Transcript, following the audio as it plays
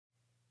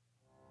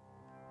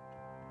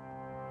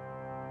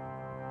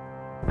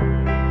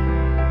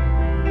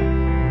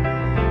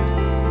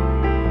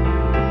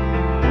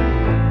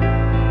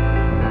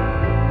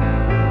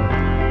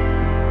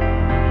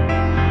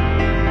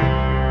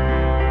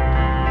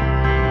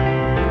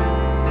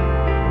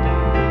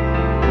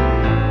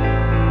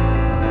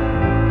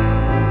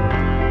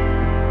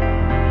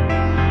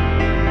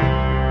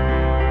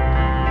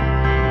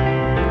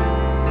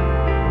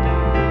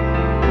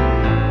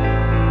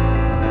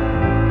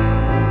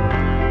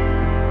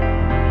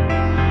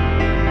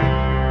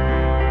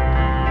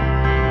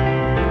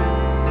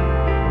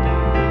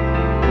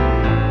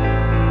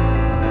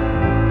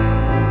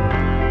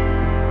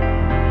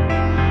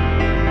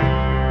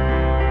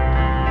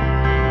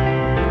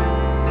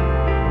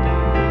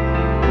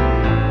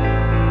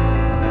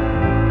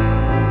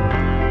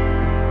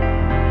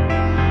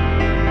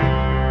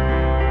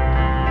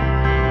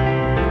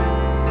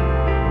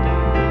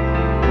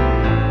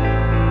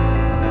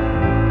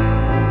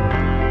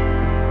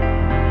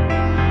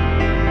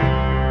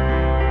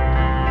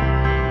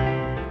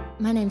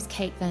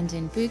Kate van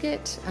den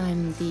Boogert.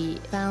 I'm the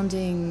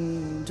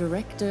founding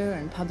director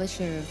and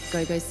publisher of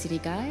Go-Go City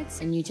Guides,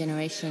 a new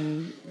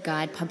generation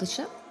guide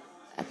publisher.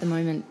 At the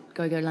moment,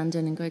 Go-Go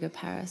London and Go-Go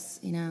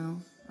Paris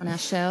on our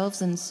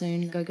shelves, and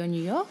soon Go-Go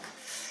New York.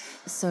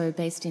 So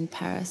based in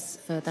Paris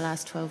for the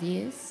last 12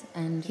 years,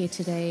 and here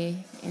today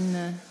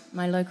in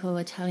my local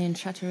Italian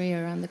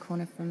trattoria around the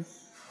corner from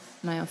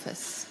my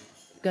office.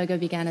 Go-Go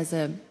began as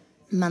a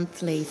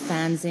monthly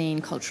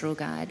fanzine cultural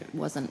guide. It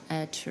wasn't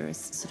a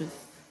tourist sort of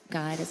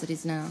guide as it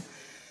is now,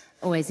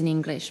 always in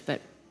English, but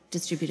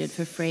distributed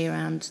for free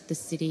around the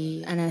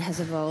city. And it has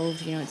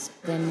evolved, it's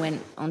then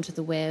went onto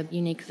the web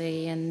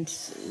uniquely and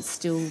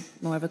still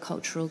more of a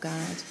cultural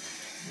guide.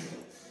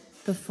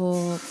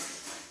 Before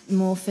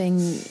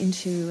morphing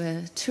into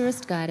a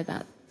tourist guide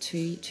about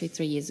 3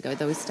 years ago,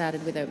 though we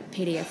started with a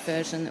PDF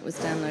version that was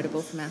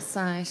downloadable from our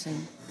site,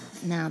 and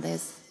now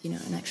there's,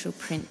 an actual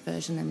print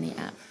version in the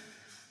app.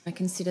 I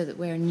consider that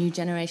we're a new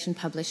generation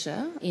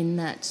publisher in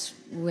that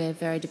we're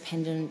very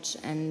dependent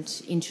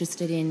and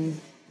interested in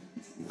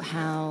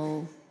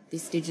how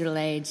this digital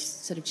age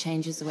sort of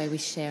changes the way we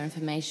share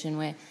information.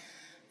 We're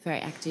very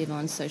active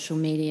on social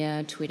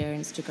media, Twitter,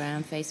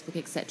 Instagram, Facebook,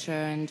 etc.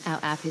 And our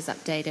app is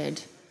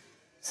updated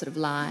sort of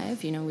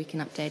live. We can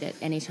update it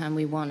anytime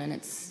we want, and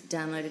it's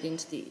downloaded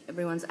into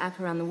everyone's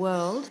app around the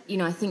world.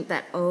 I think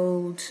that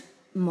old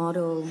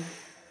model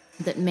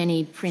that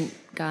many print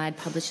guide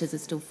publishers are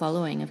still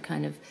following of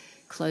kind of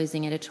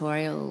closing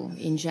editorial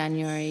in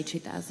January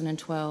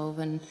 2012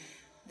 and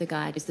the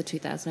guide is the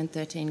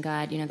 2013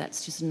 guide.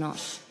 That's just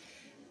not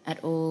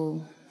at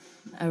all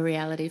a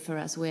reality for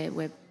us.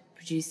 We're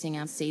producing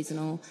our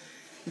seasonal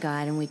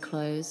guide and we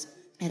close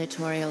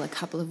editorial a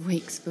couple of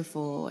weeks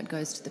before it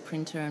goes to the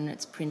printer, and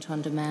it's print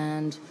on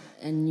demand,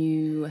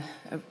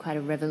 quite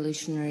a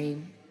revolutionary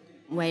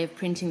way of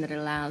printing that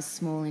allows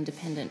small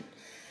independent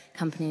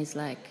companies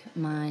like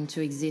mine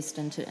to exist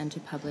and to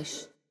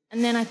publish.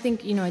 And then I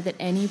think, that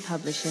any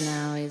publisher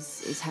now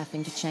is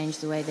having to change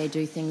the way they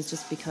do things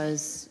just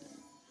because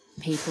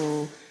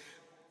people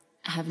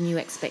have new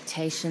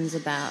expectations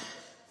about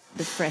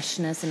the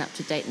freshness and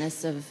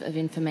up-to-dateness of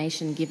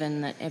information,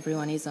 given that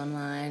everyone is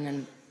online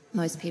and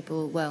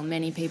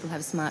many people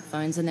have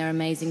smartphones, and they're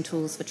amazing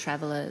tools for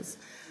travellers.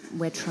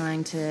 We're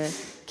trying to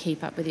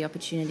keep up with the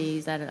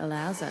opportunities that it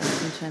allows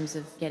us in terms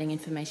of getting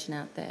information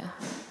out there.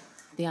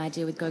 The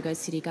idea with Go-Go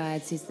City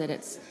Guides is that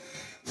it's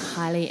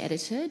highly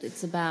edited.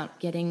 It's about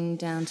getting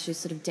down to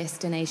sort of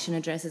destination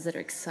addresses that are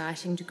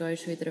exciting to go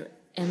to, that are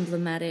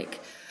emblematic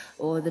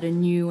or that are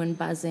new and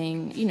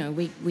buzzing.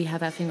 We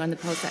have our finger on the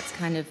pulse. That's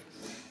kind of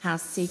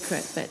house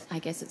secret, but I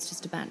guess it's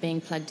just about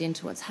being plugged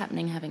into what's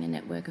happening, having a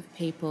network of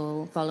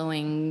people,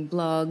 following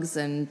blogs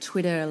and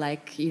Twitter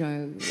like,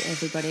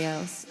 everybody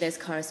else. There's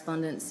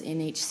correspondence in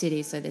each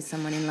city, so there's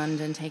someone in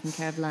London taking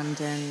care of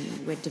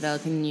London. We're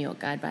developing the New York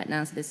guide right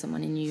now, so there's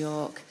someone in New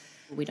York.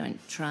 We don't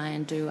try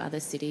and do other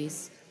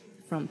cities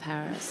from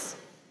Paris.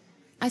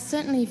 I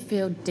certainly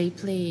feel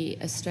deeply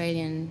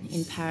Australian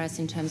in Paris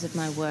in terms of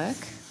my work,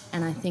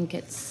 and I think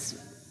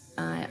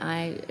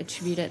I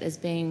attribute it as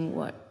being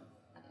what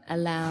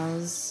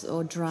allows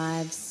or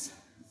drives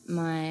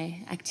my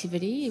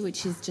activity,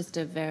 which is just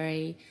a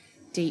very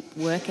deep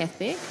work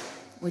ethic,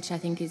 which I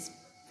think is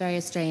very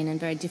Australian and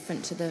very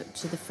different to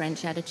the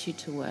French attitude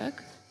to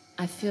work.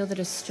 I feel that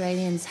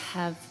Australians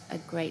have a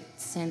great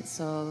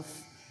sense of,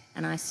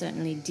 and I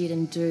certainly did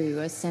and do,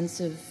 a sense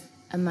of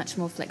a much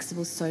more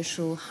flexible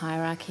social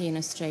hierarchy in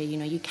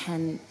Australia. You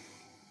can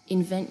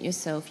invent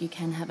yourself, you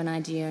can have an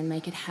idea and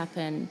make it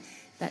happen.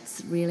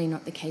 That's really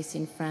not the case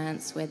in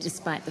France, where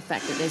despite the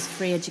fact that there's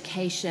free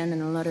education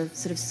and a lot of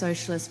sort of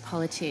socialist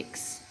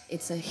politics,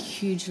 it's a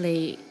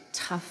hugely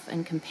tough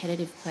and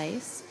competitive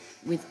place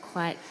with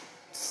quite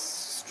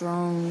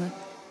strong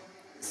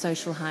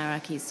social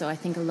hierarchies. So I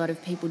think a lot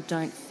of people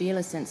don't feel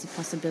a sense of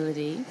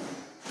possibility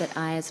that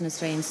I, as an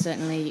Australian,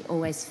 certainly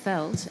always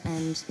felt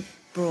and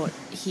brought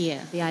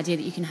here. The idea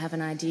that you can have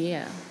an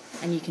idea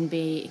and you can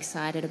be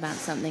excited about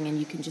something and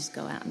you can just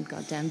go out and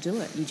goddamn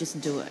do it. You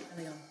just do it.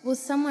 Well,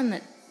 someone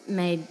that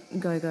made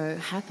Go-Go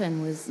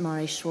happen was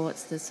Maurice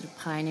Schwartz, the sort of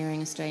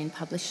pioneering Australian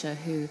publisher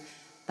who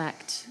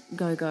backed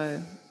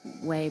Go-Go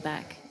way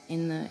back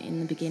in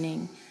the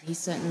beginning. He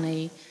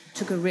certainly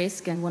took a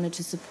risk and wanted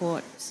to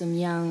support some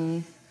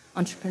young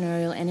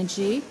entrepreneurial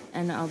energy,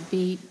 and I'll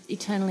be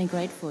eternally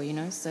grateful,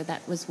 So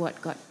that was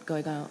what got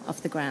Go-Go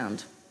off the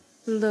ground.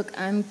 Look,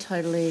 I'm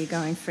totally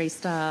going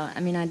freestyle.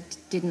 I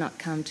did not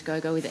come to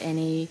Go-Go with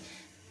any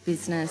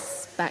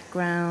business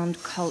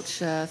background,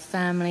 culture,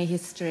 family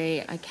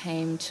history. I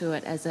came to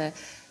it as a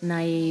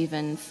naive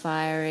and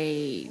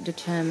fiery,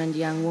 determined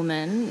young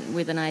woman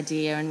with an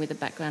idea and with a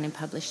background in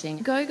publishing.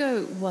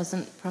 Go-Go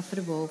wasn't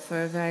profitable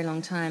for a very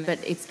long time, but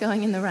it's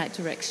going in the right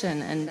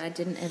direction, and I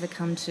didn't ever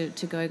come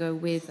to Go-Go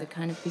with a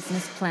kind of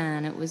business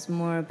plan. It was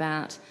more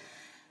about,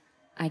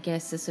 I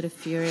guess, a sort of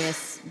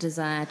furious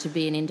desire to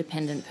be an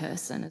independent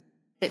person.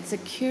 It's a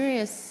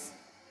curious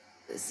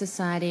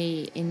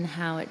society in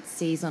how it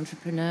sees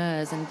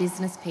entrepreneurs and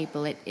business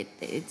people.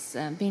 It's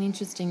been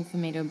interesting for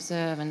me to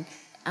observe, and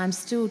I'm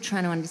still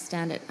trying to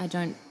understand it. I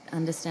don't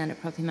understand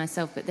it properly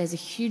myself, but there's a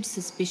huge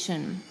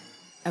suspicion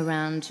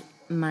around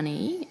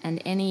money,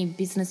 and any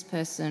business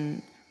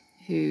person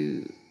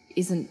who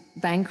isn't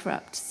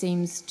bankrupt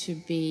seems to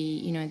be,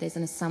 you know, there's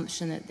an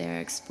assumption that they're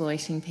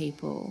exploiting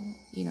people.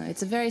 You know,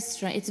 it's very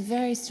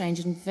strange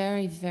and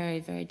very, very,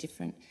 very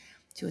different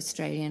to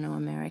Australian or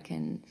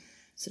American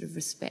sort of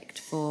respect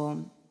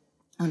for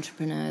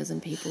entrepreneurs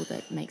and people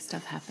that make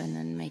stuff happen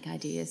and make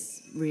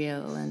ideas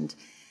real, and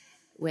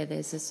where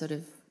there's a sort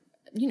of,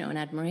 you know, an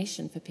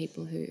admiration for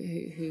people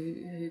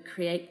who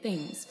create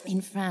things. In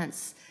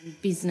France,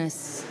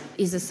 business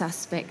is a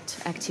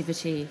suspect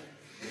activity.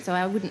 So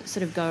I wouldn't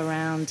sort of go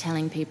around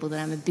telling people that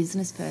I'm a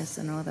business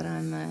person or that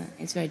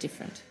it's very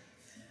different.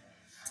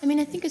 I mean,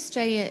 I think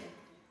Australia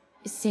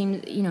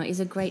seems, you know, is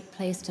a great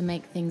place to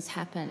make things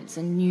happen. It's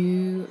a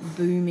new,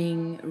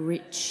 booming,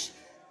 rich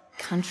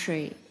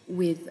country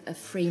with a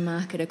free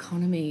market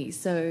economy.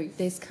 So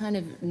there's kind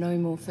of no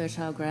more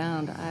fertile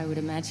ground, I would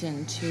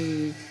imagine,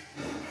 to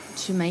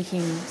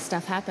making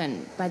stuff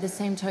happen. By the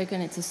same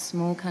token, it's a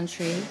small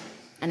country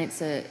and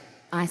it's a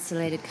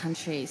isolated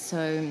country,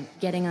 so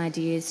getting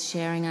ideas,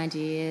 sharing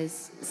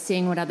ideas,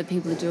 seeing what other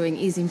people are doing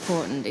is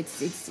important.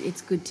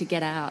 It's good to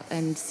get out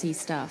and see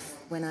stuff.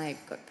 When I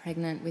got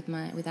pregnant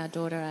with our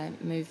daughter, I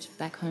moved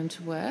back home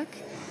to work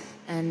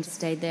and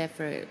stayed there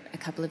for a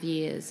couple of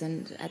years,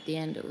 and at the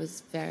end it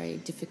was very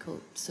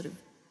difficult sort of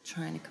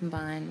trying to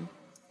combine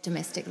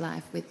domestic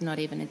life with not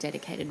even a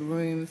dedicated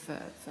room for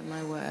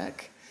my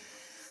work.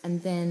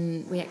 And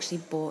then we actually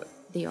bought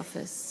the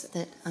office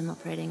that I'm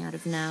operating out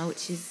of now,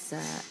 which is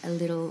a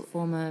little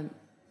former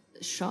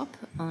shop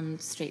on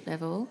street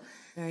level,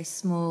 very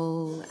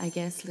small, I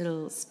guess,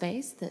 little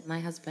space that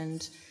my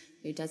husband,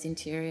 who does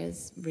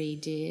interiors,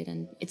 redid.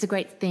 And it's a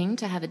great thing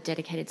to have a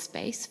dedicated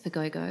space for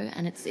GoGo,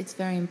 and it's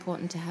very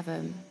important to have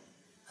a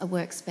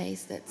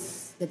workspace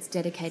that's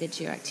dedicated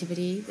to your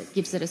activity, that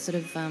gives it a sort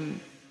of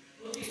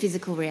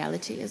physical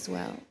reality as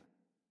well.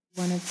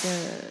 One of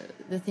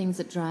the things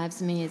that drives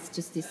me is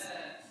just this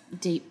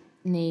deep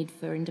need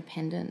for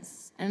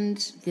independence, and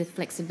the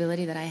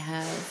flexibility that I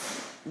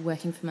have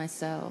working for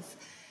myself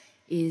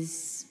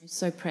is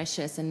so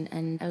precious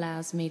and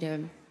allows me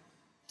to,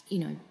 you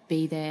know,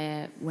 be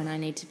there when I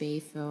need to be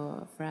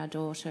for our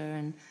daughter,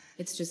 and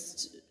it's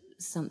just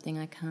something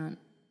I can't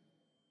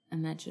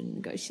imagine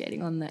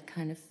negotiating on, that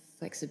kind of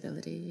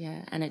flexibility,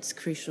 yeah, and it's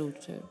crucial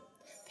to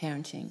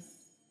parenting.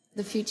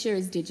 The future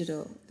is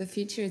digital. The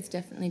future is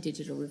definitely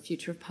digital. The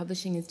future of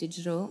publishing is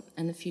digital,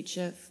 and the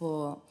future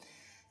for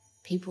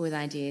people with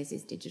ideas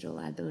is digital.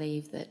 I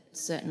believe that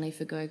certainly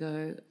for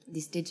GoGo,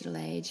 this digital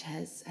age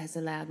has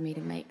allowed me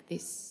to make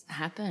this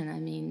happen. I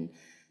mean,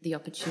 the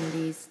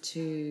opportunities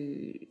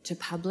to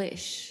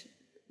publish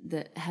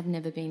that have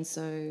never been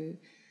so,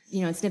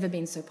 you know, it's never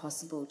been so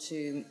possible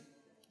to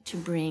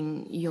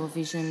bring your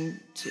vision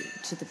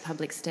to the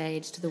public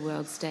stage, to the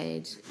world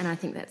stage. And I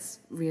think that's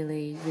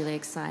really, really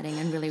exciting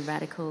and really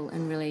radical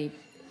and really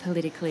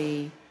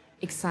politically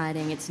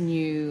exciting. It's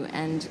new,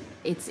 and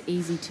it's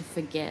easy to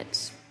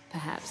forget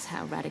perhaps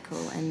how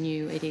radical and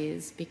new it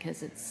is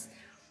because it's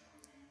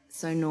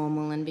so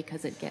normal and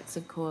because it gets,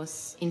 of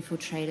course,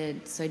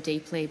 infiltrated so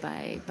deeply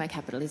by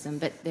capitalism.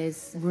 But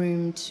there's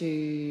room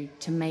to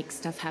make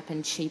stuff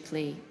happen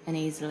cheaply and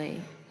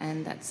easily,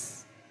 and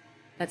that's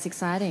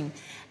exciting.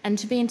 And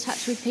to be in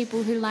touch with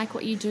people who like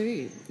what you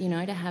do, you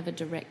know, to have a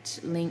direct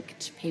link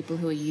to people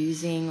who are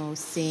using or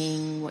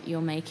seeing what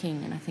you're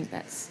making, and I think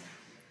that's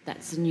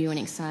new and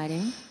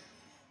exciting.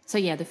 So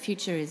yeah, the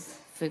future is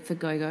for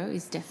GoGo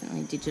is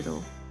definitely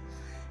digital,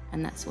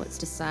 and that's what's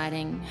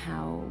deciding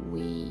how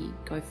we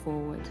go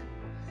forward.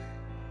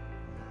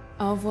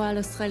 Au revoir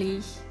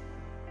l'Australie.